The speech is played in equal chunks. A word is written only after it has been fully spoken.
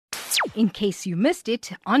in case you missed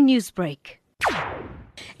it on Newsbreak.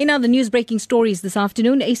 In other news-breaking stories this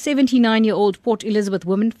afternoon, a 79-year-old Port Elizabeth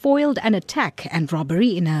woman foiled an attack and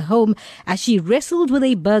robbery in her home as she wrestled with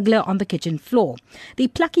a burglar on the kitchen floor. The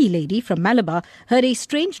plucky lady from Malabar heard a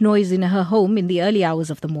strange noise in her home in the early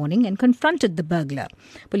hours of the morning and confronted the burglar.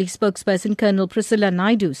 Police spokesperson Colonel Priscilla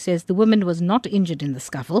Naidu says the woman was not injured in the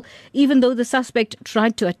scuffle, even though the suspect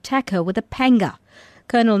tried to attack her with a panga.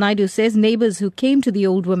 Colonel Naidu says neighbours who came to the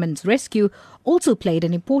old woman's rescue also played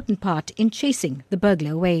an important part in chasing the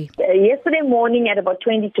burglar away. Yesterday morning at about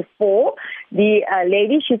 20 to 4, the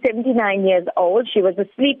lady, she's 79 years old, she was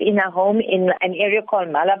asleep in her home in an area called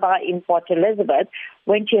Malabar in Port Elizabeth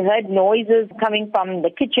when she heard noises coming from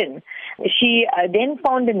the kitchen. She then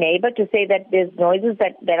phoned a neighbour to say that there's noises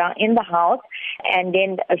that are in the house, and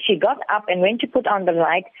then she got up, and when she put on the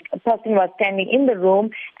light, a person was standing in the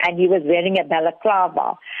room and he was wearing a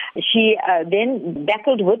balaclava. She then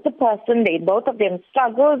battled with the person. Both of them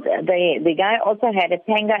struggled. The guy also had a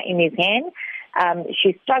panga in his hand.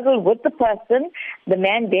 She struggled with the person. The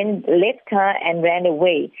man then left her and ran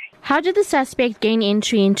away. How did the suspect gain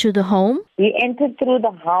entry into the home? He entered through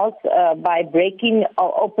the house by breaking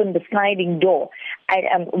open the sliding door.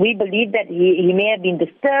 We believe that he may have been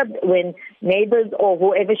disturbed when neighbours or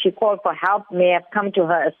whoever she called for help may have come to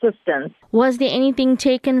her assistance. Was there anything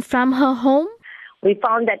taken from her home? We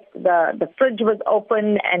found that the fridge was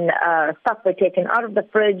open and stuff were taken out of the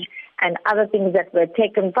fridge and other things that were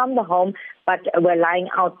taken from the home but were lying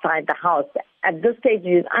outside the house. At this stage,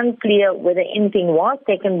 it is unclear whether anything was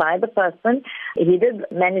taken by the person. He did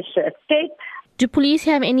manage to escape. Do police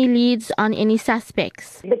have any leads on any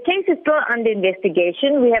suspects? The case is still under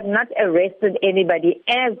investigation. We have not arrested anybody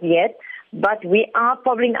as yet, but we are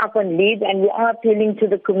following up on leads and we are appealing to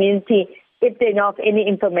the community if they know of any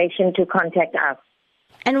information to contact us.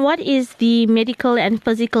 And what is the medical and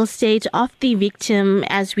physical state of the victim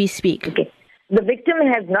as we speak? Okay. The victim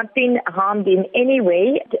has not been harmed in any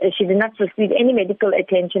way. She did not receive any medical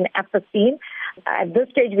attention at the scene. At this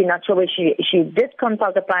stage, we're not sure whether she did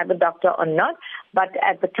consult a private doctor or not, but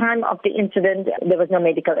at the time of the incident, there was no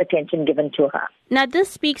medical attention given to her. Now, this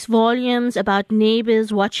speaks volumes about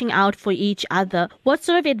neighbours watching out for each other. What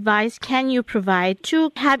sort of advice can you provide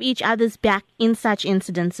to have each other's back in such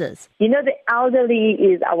incidences? You know, the elderly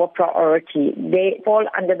is our priority. They fall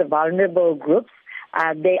under the vulnerable groups.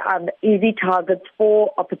 They are easy targets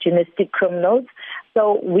for opportunistic criminals.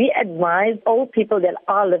 So we advise old people that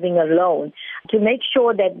are living alone to make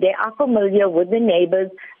sure that they are familiar with the neighbors.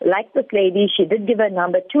 Like this lady, she did give her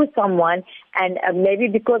number to someone, and maybe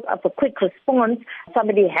because of a quick response,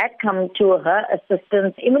 somebody had come to her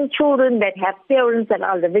assistance. Even children that have parents that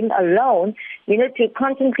are living alone, to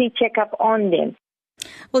constantly check up on them.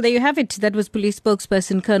 Well, there you have it. That was police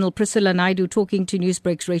spokesperson Colonel Priscilla Naidu talking to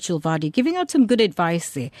Newsbreak's Rachel Vadi, giving out some good advice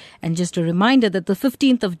there. And just a reminder that the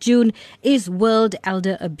 15th of June is World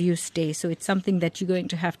Elder Abuse Day. So it's something that you're going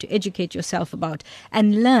to have to educate yourself about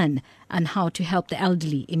and learn on how to help the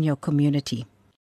elderly in your community.